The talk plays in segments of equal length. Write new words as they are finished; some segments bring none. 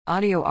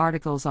Audio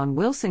articles on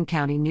Wilson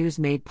County News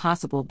made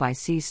possible by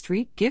C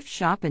Street Gift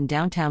Shop in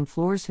downtown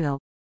Floresville.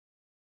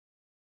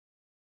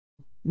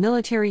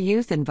 Military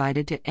youth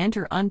invited to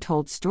enter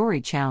Untold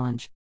Story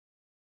Challenge.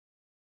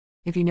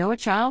 If you know a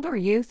child or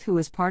youth who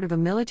is part of a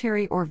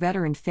military or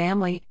veteran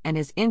family and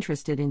is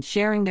interested in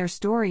sharing their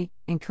story,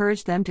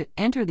 encourage them to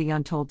enter the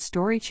Untold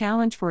Story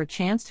Challenge for a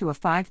chance to a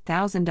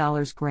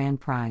 $5,000 grand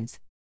prize.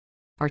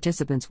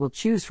 Participants will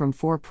choose from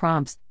 4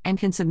 prompts and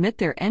can submit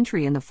their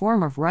entry in the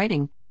form of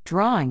writing,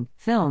 drawing,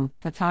 film,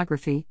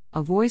 photography,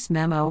 a voice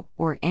memo,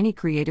 or any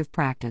creative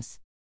practice.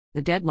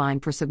 The deadline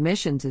for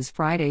submissions is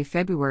Friday,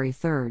 February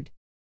 3rd.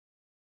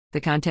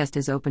 The contest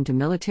is open to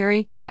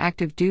military,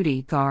 active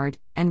duty, Guard,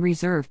 and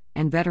Reserve,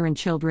 and veteran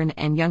children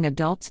and young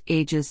adults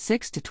ages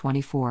 6 to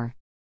 24.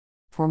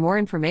 For more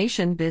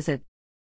information, visit